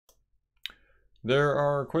There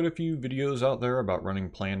are quite a few videos out there about running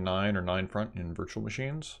Plan 9 or 9Front in virtual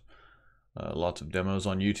machines. Lots of demos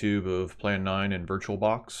on YouTube of Plan 9 and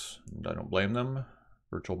VirtualBox, and I don't blame them.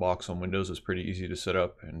 VirtualBox on Windows is pretty easy to set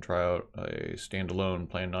up and try out a standalone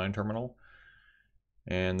Plan 9 terminal.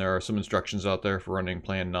 And there are some instructions out there for running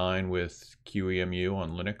Plan 9 with QEMU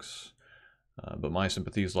on Linux. But my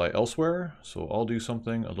sympathies lie elsewhere, so I'll do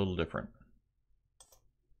something a little different.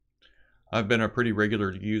 I've been a pretty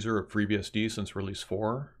regular user of FreeBSD since release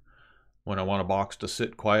 4. When I want a box to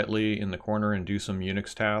sit quietly in the corner and do some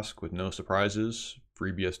Unix task with no surprises,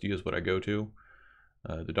 FreeBSD is what I go to.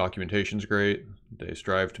 The documentation's great. They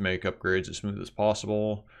strive to make upgrades as smooth as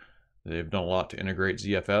possible. They've done a lot to integrate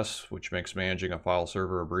ZFS, which makes managing a file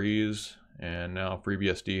server a breeze. And now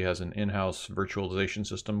FreeBSD has an in-house virtualization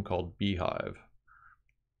system called bhyve.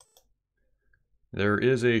 There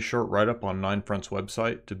is a short write-up on 9Front's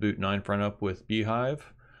website to boot 9Front up with bhyve.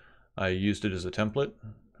 I used it as a template.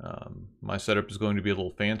 My setup is going to be a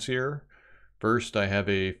little fancier. First, I have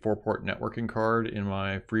a 4-port networking card in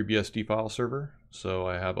my FreeBSD file server, so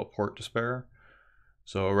I have a port to spare.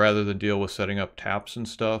 So rather than deal with setting up taps and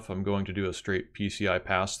stuff, I'm going to do a straight PCI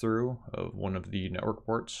pass-through of one of the network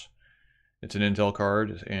ports. It's an Intel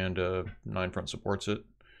card, and 9Front supports it.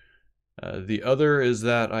 The other is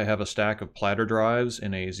that I have a stack of platter drives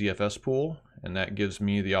in a ZFS pool, and that gives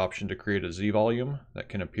me the option to create a zvol that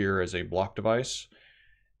can appear as a block device.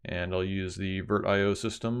 And I'll use the virtio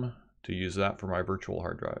system to use that for my virtual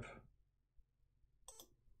hard drive.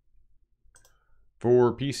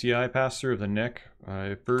 For PCI pass-through of the NIC,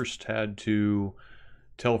 I first had to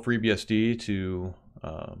tell FreeBSD to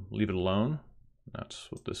leave it alone. That's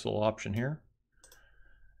with this little option here.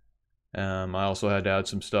 I also had to add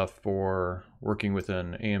some stuff for working with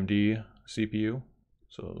an AMD CPU,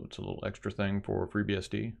 so it's a little extra thing for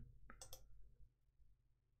FreeBSD.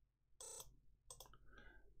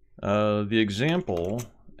 The example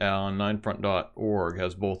on 9front.org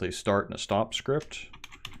has both a start and a stop script.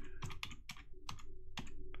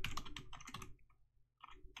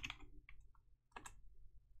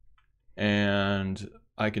 And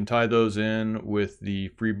I can tie those in with the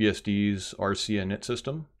FreeBSD's RC init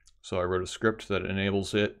system. So I wrote a script that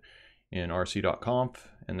enables it in rc.conf,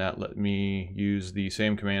 and that let me use the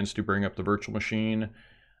same commands to bring up the virtual machine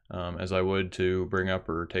as I would to bring up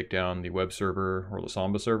or take down the web server or the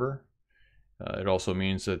Samba server. It also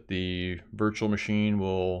means that the virtual machine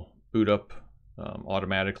will boot up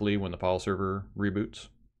automatically when the file server reboots.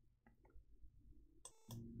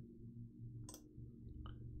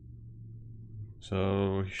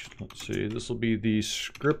 So let's see, this will be the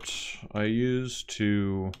script I use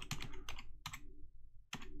to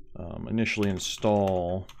initially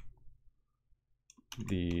install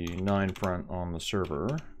the 9Front on the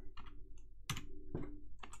server.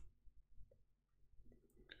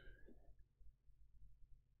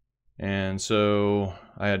 And so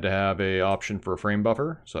I had to have an option for a frame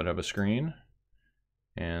buffer, so I'd have a screen.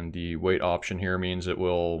 And the wait option here means it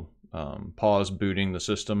will pause booting the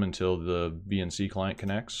system until the VNC client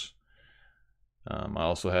connects. I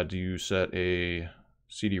also had to set a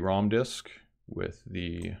CD-ROM disk with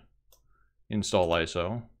the install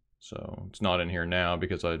ISO. So it's not in here now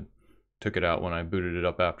because I took it out when I booted it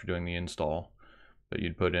up after doing the install. But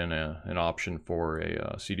you'd put in an option for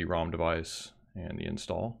a CD-ROM device and the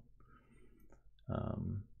install.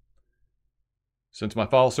 Since my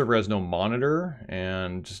file server has no monitor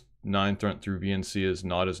and 9Front through VNC is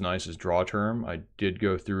not as nice as draw term, I did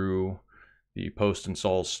go through the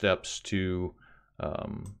post-install steps to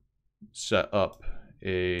set up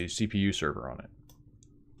a CPU server on it.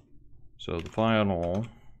 So the final,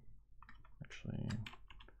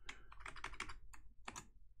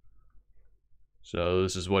 so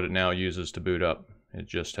this is what it now uses to boot up. It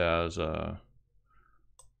just has the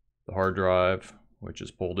hard drive, which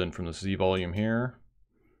is pulled in from the Z volume here.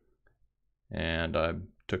 And I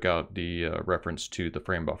took out the reference to the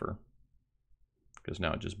frame buffer because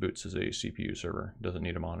now it just boots as a CPU server. It doesn't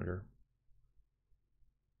need a monitor.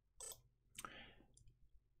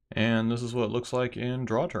 And this is what it looks like in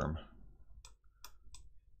draw term.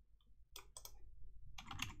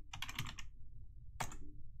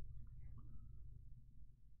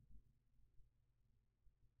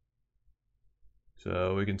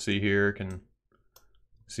 So we can see here, can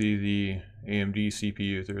see the AMD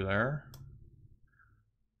CPU through there.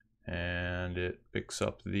 And it picks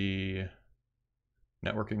up the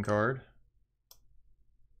networking card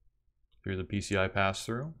through the PCI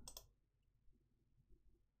pass-through.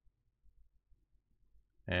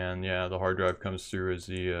 And yeah, the hard drive comes through as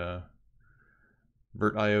the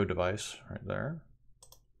virtio device right there.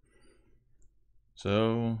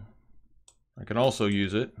 So I can also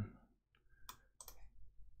use it.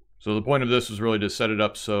 So the point of this was really to set it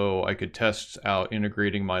up so I could test out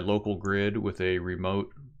integrating my local grid with a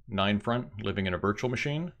remote 9Front living in a virtual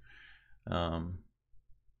machine. So I'm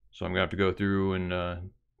going to have to go through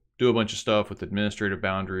and do a bunch of stuff with administrative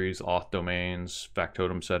boundaries, auth domains,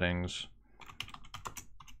 factotum settings.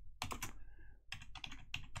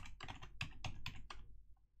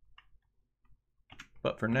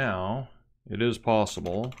 But for now, it is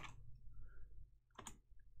possible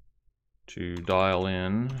to dial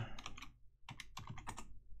in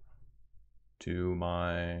to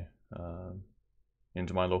my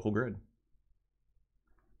into my local grid.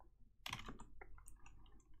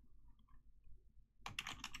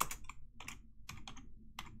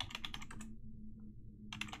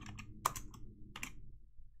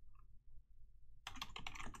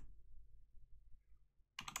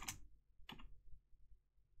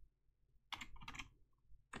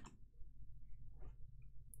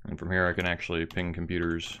 And from here I can actually ping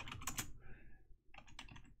computers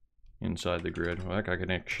inside the grid. Well, I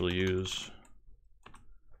can actually use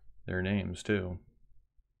their names too.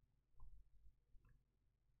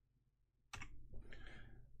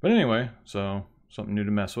 But anyway, so something new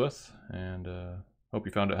to mess with, and hope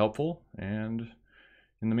you found it helpful, and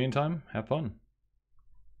in the meantime, have fun.